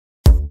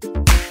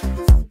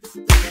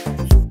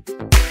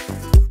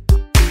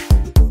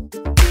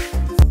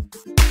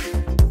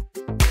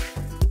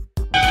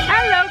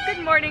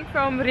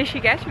from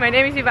Rishikesh. My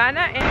name is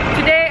Ivana and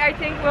today I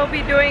think we'll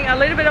be doing a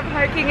little bit of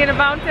hiking in the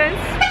mountains.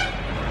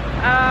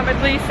 At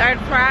least I'll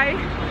try,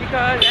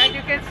 because as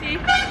you can see,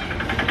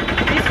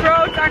 these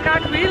roads are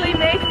not really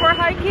made for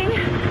hiking.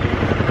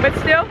 But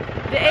still,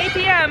 the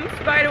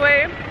ATMs, by the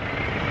way,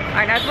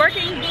 are not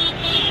working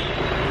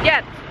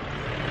yet.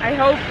 I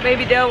hope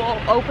maybe they'll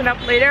open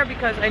up later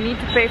because I need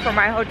to pay for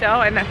my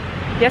hotel, and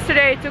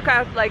yesterday I took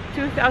out like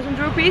 2,000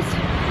 rupees,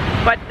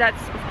 but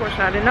that's of course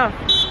not enough.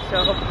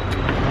 So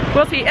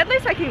we'll see. At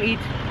least I can eat,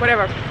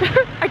 whatever.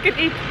 I can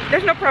eat.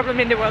 There's no problem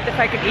in the world if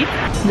I can eat.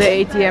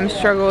 The ATM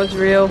struggle is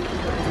real.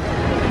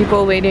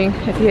 People waiting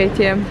at the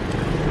ATM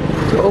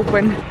to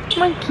open.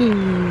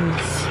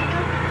 Monkeys,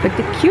 but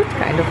the cute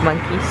kind of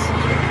monkeys.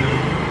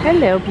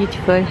 Hello,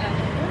 beautiful.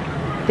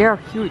 They are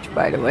huge,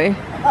 by the way.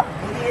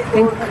 I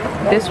think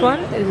this one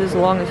is as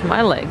long as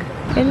my leg.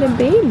 And the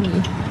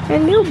baby.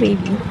 Hello,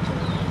 baby.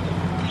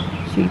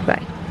 Sweet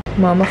pie.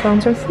 Mama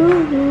found some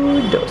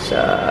food.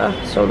 Dosa.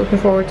 So looking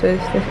forward to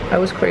this. I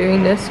was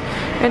craving this.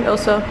 And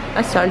also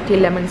a salty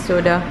lemon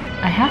soda.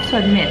 I have to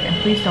admit, and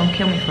please don't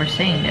kill me for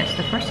saying this,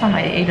 the first time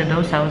I ate a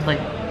dosa I was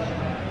like,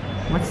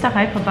 what's the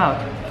hype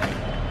about?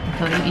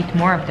 Until you eat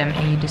more of them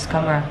and you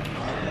discover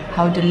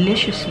how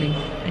deliciously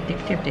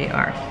addictive they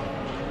are.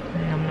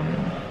 Nom, nom,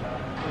 nom.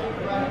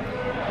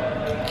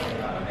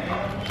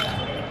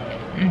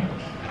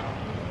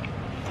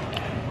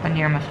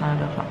 Paneer masala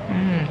dosa.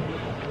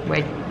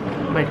 Wait.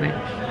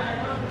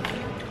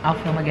 I'll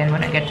film again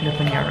when I get to the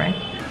paneer, right?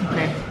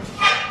 Okay.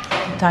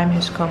 The time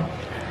has come.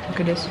 Look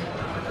at this.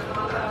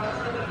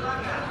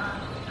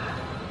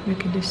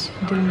 Look at this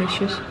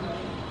delicious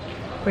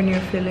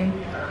paneer filling.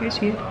 Can you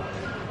see it?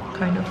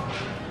 Kind of.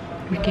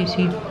 You can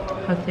see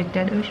how thick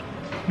that is.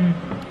 And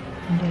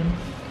then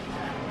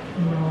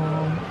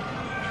no.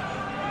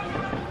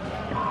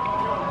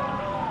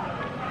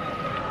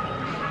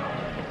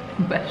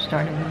 Best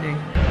start of the day.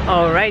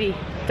 Alrighty,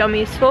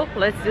 tummy is full.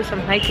 Let's do some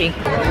hiking.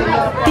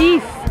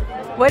 Thief!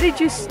 What did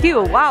you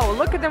steal? Wow,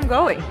 look at them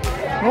going.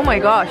 Oh my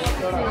gosh.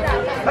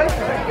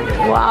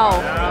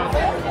 Wow.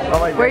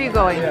 Where are you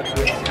going?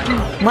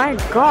 My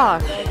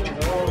gosh.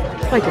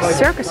 It's like a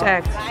circus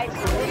act.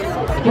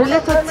 You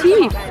little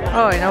thief.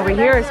 Oh, and over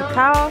here is a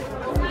cow.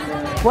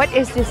 What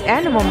is this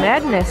animal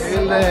madness?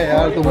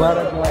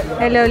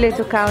 Hello,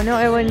 little cow. No,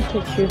 I won't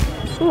touch you.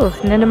 Ooh,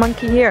 another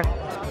monkey here.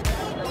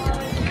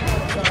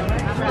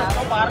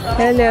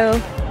 Hello.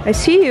 I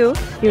see you,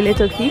 you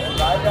little thief.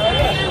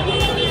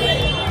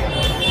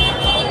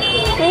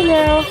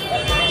 Hello.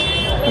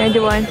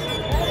 Another one.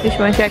 This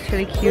one's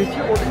actually cute.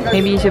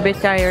 Maybe he's a bit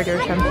tired or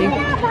something.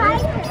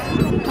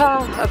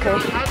 Oh, okay.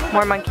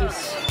 More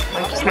monkeys.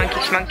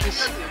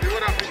 Monkeys.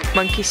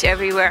 Monkeys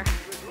everywhere.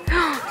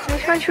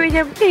 This one's with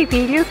a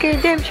baby. Look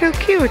at them, so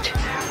cute.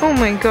 Oh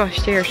my gosh,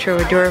 they are so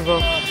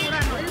adorable.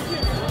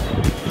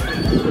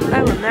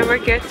 I will never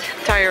get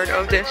tired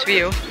of this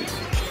view.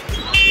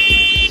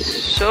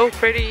 So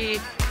pretty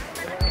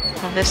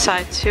on this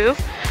side too.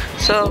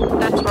 So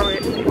that's why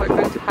we're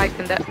going to hike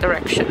in that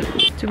direction.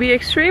 To be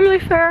extremely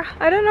fair,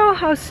 I don't know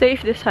how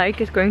safe this hike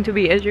is going to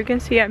be. As you can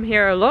see, I'm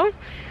here alone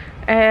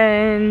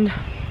and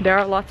there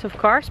are lots of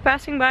cars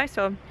passing by,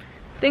 so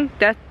I think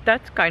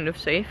that's kind of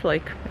safe.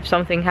 Like if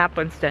something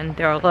happens, then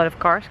there are a lot of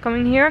cars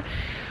coming here.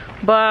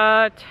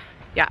 But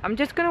yeah, I'm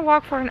just gonna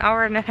walk for an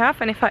hour and a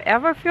half, and if I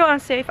ever feel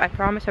unsafe, I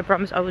promise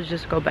I will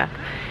just go back.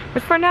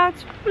 But for now,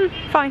 it's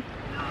fine.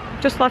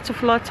 Just lots of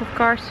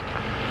cars.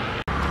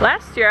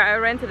 Last year I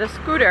rented a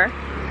scooter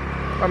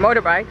or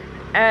motorbike,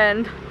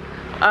 and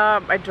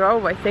I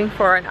drove, I think,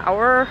 for an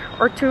hour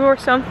or two or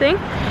something.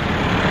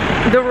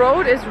 The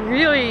road is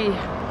really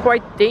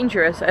quite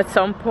dangerous at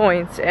some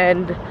points,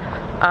 and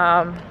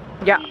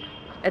yeah,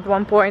 at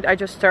one point I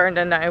just turned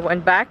and I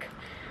went back.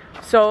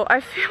 So I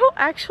feel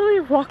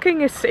actually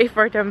walking is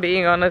safer than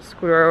being on a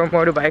scooter or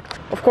motorbike.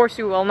 Of course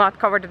you will not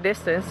cover the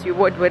distance you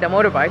would with a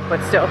motorbike,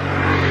 but still.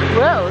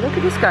 Whoa, look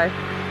at this guy.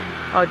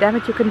 Oh damn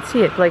it, you couldn't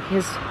see it. Like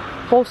his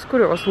whole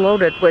scooter was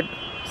loaded with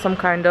some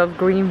kind of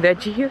green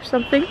veggie or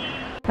something.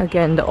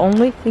 Again, the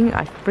only thing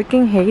I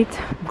freaking hate,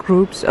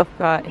 groups of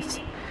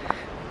guys.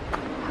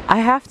 I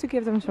have to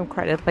give them some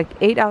credit. Like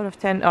 8 out of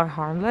 10 are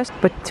harmless,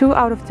 but 2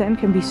 out of 10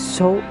 can be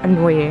so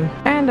annoying.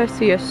 And I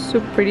see a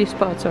super pretty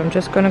spot, so I'm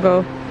just gonna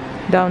go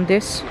down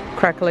this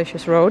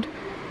crackalicious road.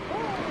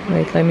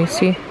 Wait, let me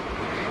see.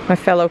 My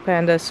fellow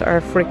pandas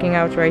are freaking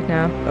out right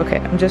now. Okay,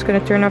 I'm just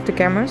gonna turn off the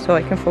camera so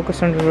I can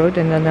focus on the road,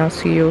 and then I'll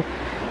see you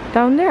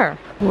down there.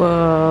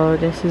 Whoa,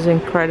 this is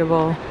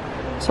incredible.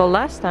 So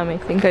last time I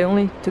think I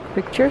only took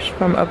pictures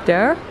from up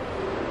there,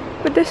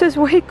 but this is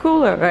way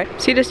cooler, right?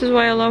 See, this is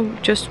why I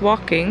love just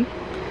walking,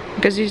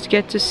 because you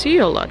get to see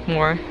a lot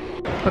more.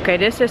 Okay,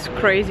 this is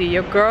crazy.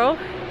 Your girl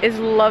is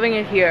loving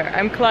it here.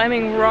 I'm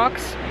climbing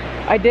rocks.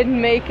 I didn't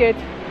make it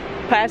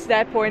past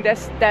that point.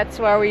 That's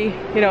where we,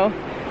 you know,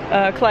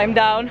 climb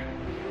down,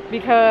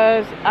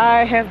 because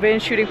I have been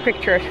shooting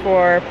pictures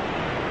for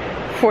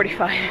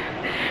 45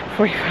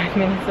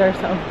 minutes or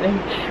something.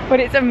 But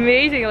it's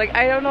amazing. Like,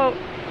 I don't know,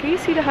 can you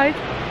see the height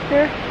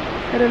there?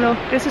 I don't know.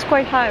 This is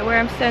quite high where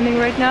I'm standing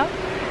right now.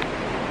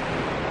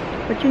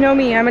 But you know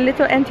me, I'm a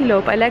little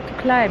antelope. I like to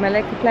climb. I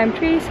like to climb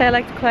trees. I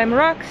like to climb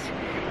rocks.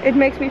 It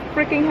makes me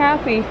freaking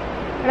happy.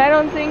 And I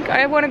don't think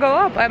I want to go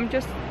up. I'm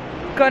just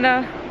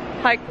gonna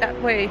hike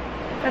that way.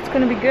 That's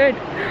gonna be good.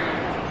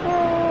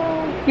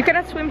 Oh. You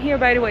cannot swim here,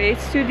 by the way.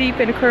 It's too deep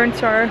and the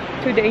currents are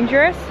too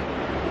dangerous.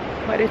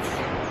 But it's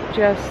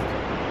just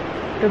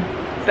the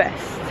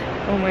best.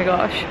 Oh my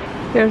gosh.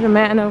 There's a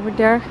man over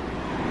there.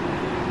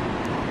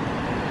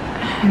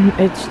 And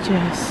it's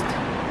just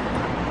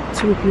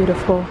too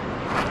beautiful.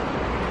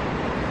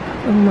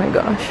 Oh my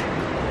gosh.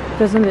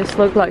 Doesn't this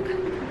look like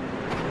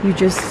you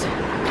just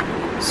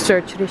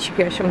search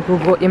Rishikesh on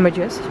Google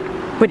Images,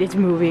 but it's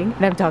moving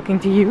and I'm talking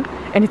to you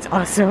and it's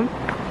awesome.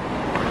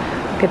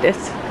 Look at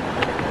this.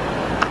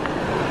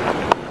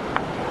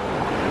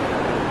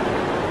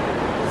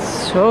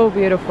 So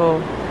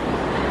beautiful.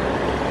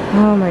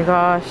 Oh my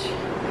gosh.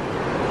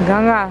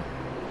 Ganga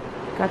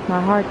got my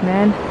heart,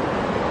 man.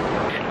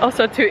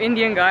 Also, 2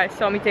 Indian guys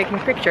saw me taking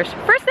pictures.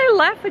 First they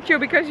laugh at you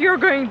because you're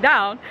going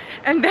down,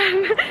 and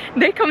then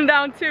they come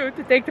down too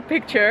to take the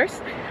pictures.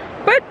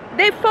 But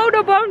they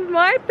photobombed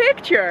my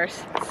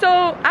pictures.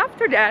 So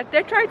after that,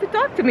 they tried to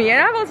talk to me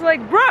and I was like,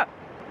 bruh,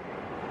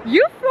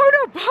 you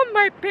photobombed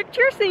my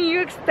pictures and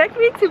you expect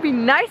me to be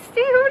nice to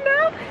you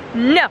now?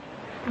 No,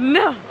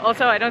 no.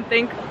 Also, I don't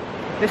think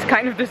this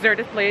kind of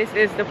deserted place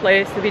is the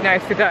place to be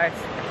nice to guys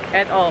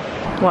at all.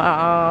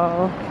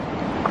 Wow.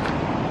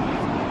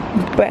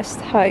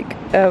 Best hike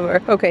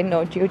ever. Okay,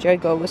 no,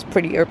 Jiuzhaigou was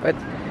prettier, but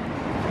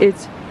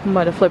it's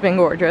mother flipping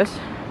gorgeous.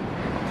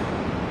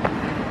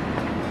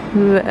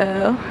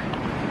 Well.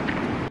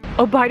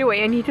 Oh, by the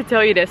way, I need to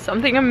tell you this.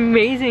 Something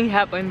amazing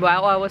happened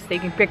while I was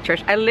taking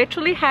pictures. I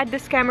literally had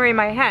this camera in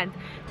my hand,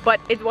 but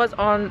it was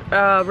on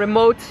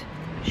remote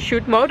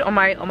shoot mode on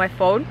my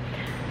phone.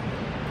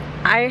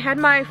 I had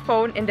my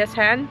phone in this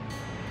hand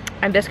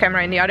and this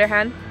camera in the other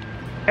hand,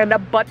 and a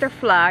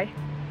butterfly,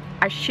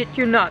 I shit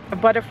you not, a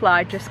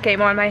butterfly just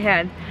came on my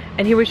hand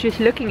and he was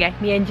just looking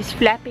at me and just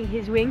flapping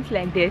his wings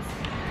like this.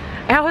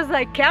 And I was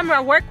like,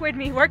 camera, work with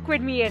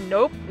me, and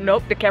nope,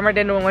 the camera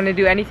didn't want to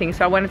do anything.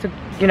 So I wanted to,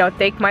 you know,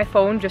 take my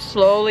phone just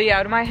slowly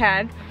out of my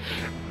hand,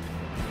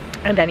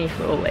 and then he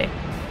flew away.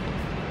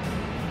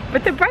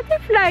 But the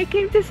butterfly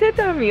came to sit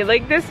on me.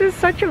 Like, this is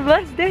such a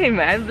blessed day,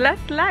 man.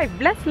 Blessed life,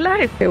 blessed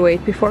life. Okay,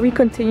 wait, before we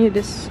continue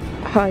this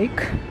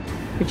hike,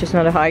 which is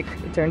not a hike,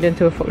 it turned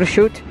into a photo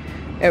shoot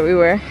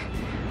everywhere.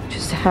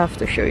 Just have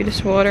to show you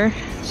this water.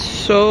 It's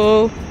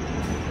so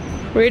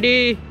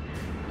pretty.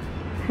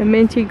 A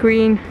minty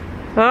green.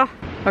 Ah.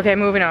 Okay,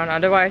 moving on.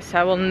 Otherwise,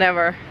 I will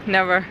never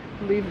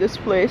leave this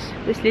place.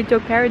 This little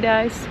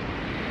paradise.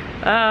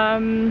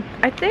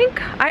 I think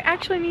I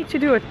actually need to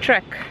do a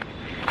trek.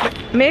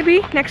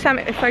 Maybe next time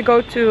if I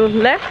go to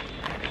Leh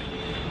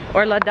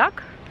or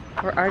Ladakh,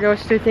 or are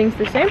those 2 things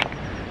the same?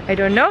 I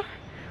don't know.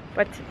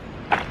 But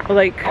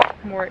like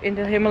more in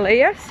the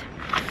Himalayas.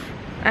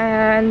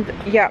 And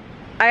yeah,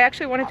 I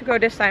actually wanted to go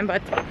this time,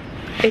 but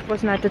it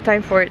was not the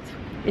time for it.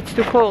 It's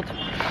too cold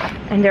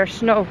and there's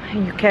snow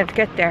and you can't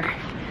get there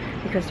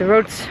because the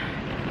roads,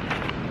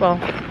 well,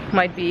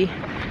 might be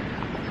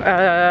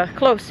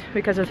closed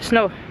because of the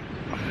snow.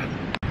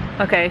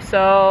 Okay,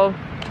 so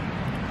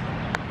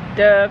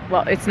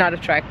well, it's not a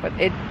trek, but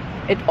it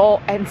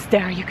all ends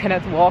there. You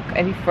cannot walk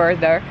any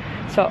further.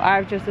 So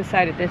I've just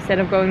decided, instead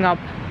of going up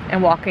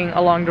and walking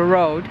along the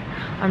road,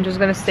 I'm just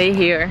gonna stay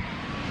here,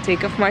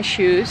 take off my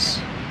shoes,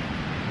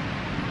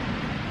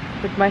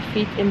 put my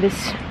feet in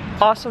this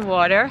awesome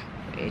water.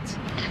 Wait,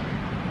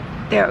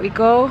 there we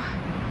go,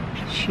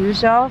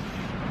 shoes off,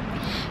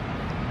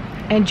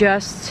 and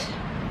just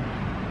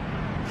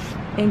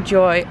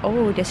enjoy.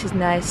 Oh, this is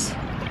nice.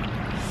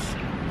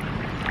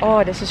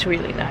 Oh, this is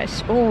really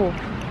nice. Oh,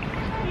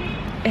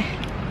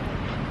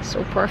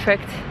 so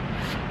perfect.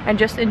 And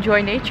just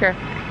enjoy nature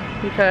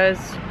because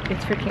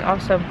it's freaking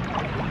awesome.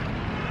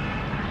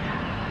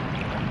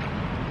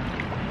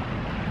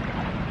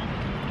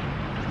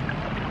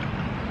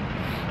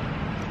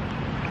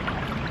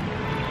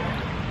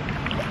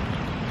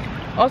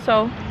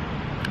 Also,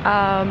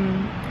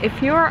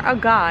 if you're a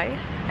guy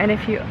and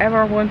if you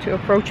ever want to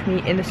approach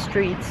me in the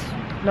streets,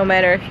 no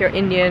matter if you're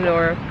Indian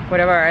or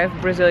whatever, I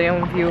have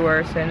Brazilian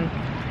viewers and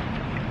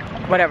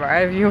whatever,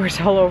 I have viewers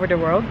all over the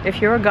world.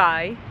 If you're a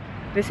guy,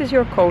 this is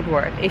your code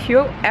word. If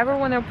you ever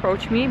want to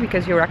approach me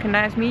because you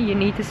recognize me, you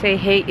need to say,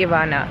 hey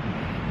Ivana.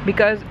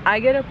 Because I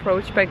get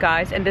approached by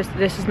guys, and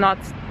this is not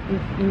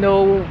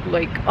no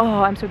like,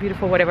 oh, I'm so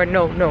beautiful, whatever.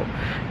 No,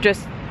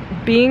 just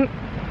being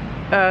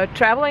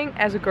traveling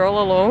as a girl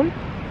alone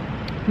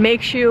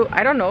makes you,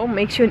 I don't know,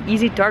 makes you an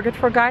easy target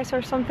for guys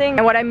or something.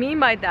 And what I mean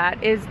by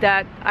that is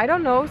that, I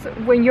don't know,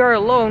 when you're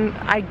alone,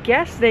 I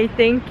guess they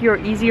think you're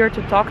easier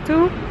to talk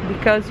to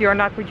because you're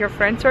not with your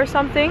friends or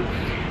something.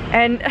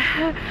 And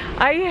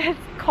I had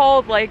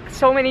called like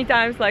so many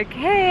times like,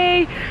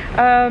 hey,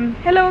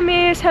 hello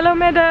miss, hello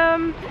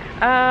madam,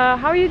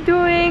 how are you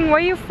doing, where are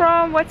you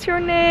from, what's your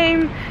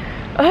name?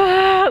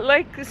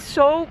 Like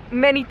so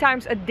many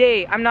times a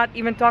day. I'm not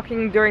even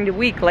talking during the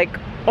week, like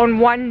on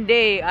one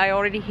day. I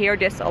already hear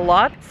this a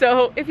lot.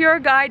 So if you're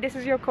a guy, this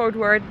is your code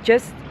word.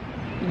 Just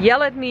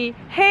yell at me,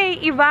 hey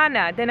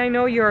Ivana, then I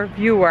know you're a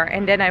viewer,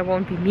 and then I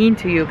won't be mean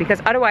to you,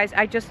 because otherwise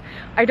I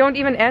don't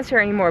even answer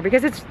anymore,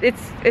 because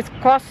it's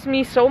costs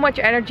me so much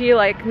energy.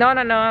 Like no,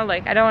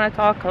 like I don't want to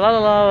talk, la la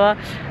la la.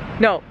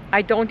 No,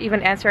 I don't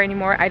even answer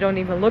anymore. I don't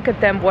even look at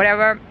them,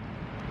 whatever.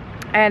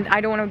 And I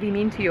don't want to be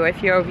mean to you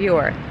if you're a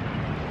viewer.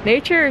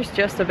 Nature is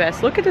just the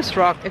best. Look at this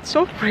rock, it's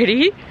so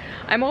pretty.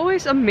 I'm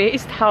always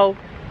amazed how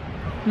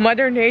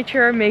Mother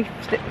Nature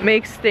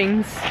makes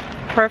things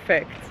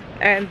perfect.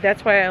 And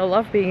that's why I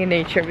love being in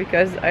nature,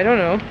 because I don't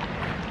know,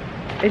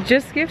 it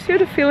just gives you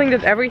the feeling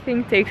that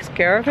everything takes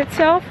care of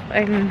itself.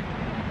 And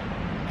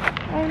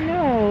oh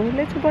no,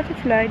 little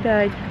butterfly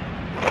died.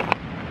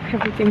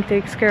 Everything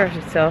takes care of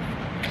itself.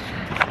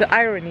 The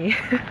irony.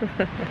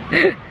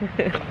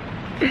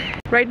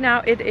 Right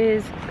now it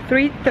is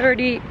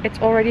 3:30. It's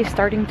already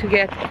starting to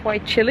get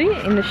quite chilly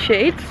in the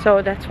shade,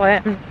 so that's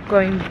why I'm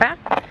going back,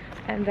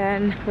 and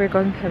then we're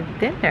going to have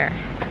dinner.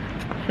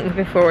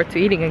 Looking forward to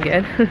eating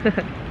again.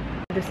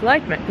 This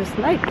light, man, this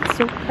light is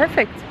so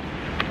perfect.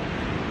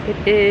 It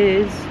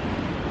is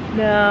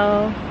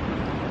now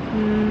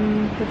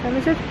what time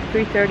is it?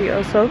 3:30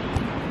 also.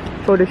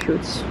 Photo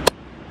shoots,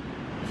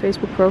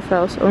 Facebook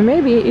profiles, or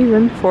maybe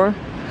even for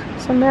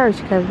some marriage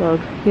kind of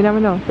vlog. You never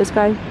know. This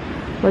guy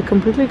like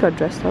completely got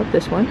dressed up,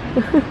 this one.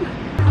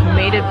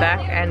 Made it back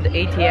and the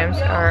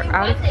ATMs are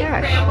out of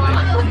cash.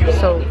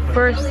 So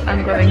first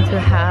I'm going to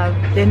have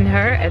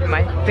dinner at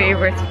my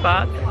favorite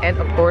spot, and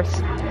of course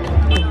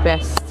the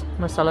best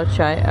masala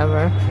chai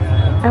ever,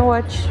 and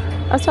watch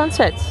a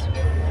sunset,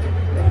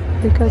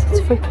 because it's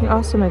freaking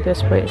awesome at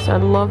this place. I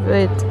love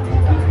it.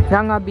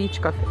 Ganga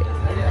Beach Cafe,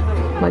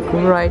 like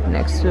right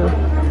next to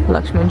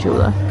Lakshman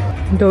Jhula.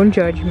 Don't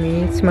judge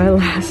me, it's my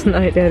last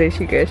night at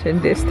Rishikesh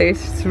and this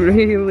tastes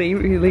really,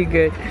 really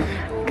good.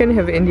 I can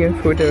have Indian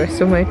food the rest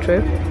of my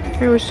trip.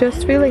 I was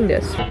just feeling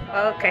this.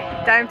 Okay,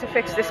 time to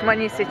fix this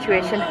money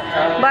situation.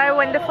 Bye,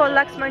 wonderful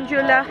Lakshman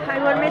Jhula. I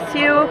will miss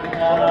you.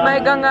 Bye,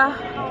 Ganga.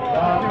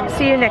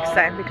 See you next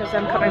time, because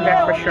I'm coming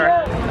back for sure.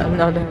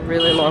 Another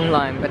really long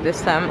line, but this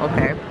time,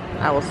 okay,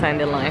 I will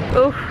stand in line.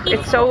 Oof,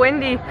 it's so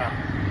windy.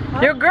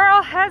 Your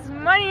girl has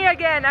money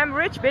again. I'm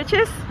rich,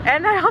 bitches.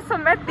 And I also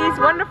met these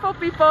wonderful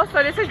people.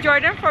 So this is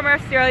Jordan from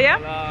Australia.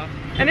 Hello.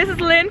 And this is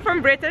Lynn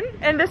from Britain.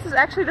 And this is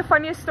actually the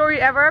funniest story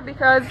ever,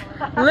 because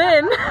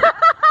Lynn,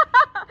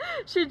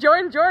 she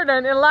joined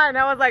Jordan in line.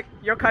 I was like,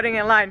 you're cutting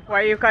in line.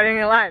 Why are you cutting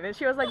in line? And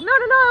she was like, no,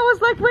 I was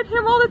like with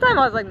him all the time.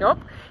 I was like, nope,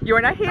 you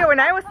were not here when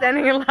I was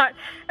standing in line.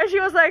 And she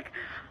was like,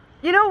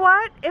 you know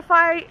what?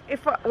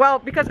 Well,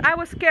 because I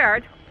was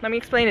scared. Let me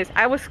explain this.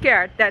 I was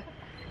scared that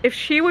if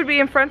she would be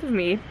in front of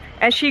me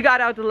and she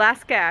got out the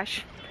last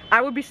cash, I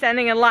would be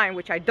standing in line,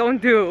 which I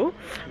don't do,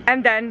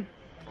 and then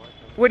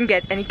wouldn't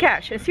get any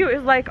cash. And she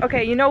was like,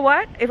 okay, you know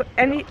what?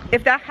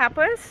 If that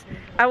happens,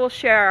 I will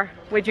share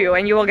with you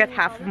and you will get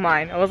half of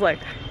mine. I was like,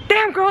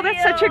 damn girl,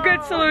 that's such a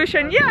good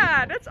solution.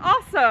 Yeah, that's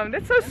awesome.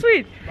 That's so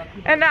sweet.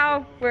 And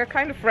now we're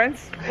kind of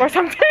friends or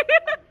something.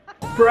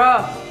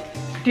 Bruh,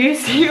 do you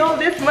see all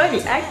this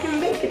money? I can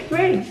make it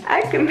rain.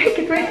 I can make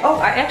it rain. Oh,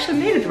 I actually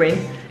made it rain.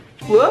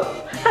 Whoop.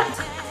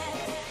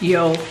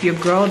 Yo, your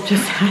girl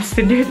just has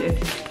to do this.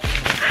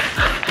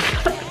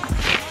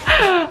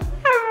 I'm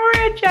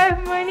rich, I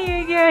have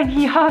money again,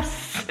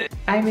 yes!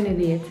 I'm an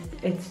idiot.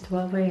 It's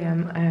 12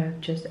 AM. I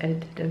have just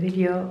edited a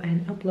video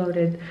and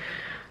uploaded.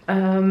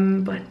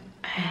 But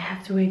I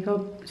have to wake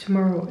up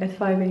tomorrow at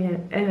 5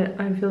 AM and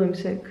I'm feeling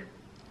sick.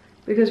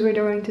 Because we're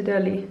going to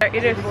Delhi.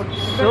 It is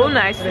so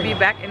nice to be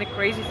back in the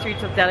crazy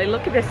streets of Delhi.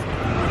 Look at this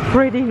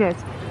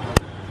prettiness.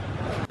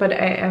 But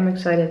I am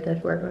excited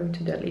that we're going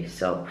to Delhi.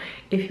 So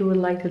if you would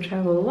like to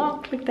travel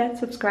along, click that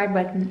subscribe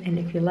button. And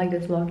if you like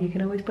this vlog, you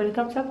can always put a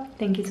thumbs up.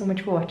 Thank you so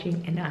much for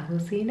watching, and I will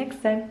see you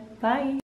next time. Bye!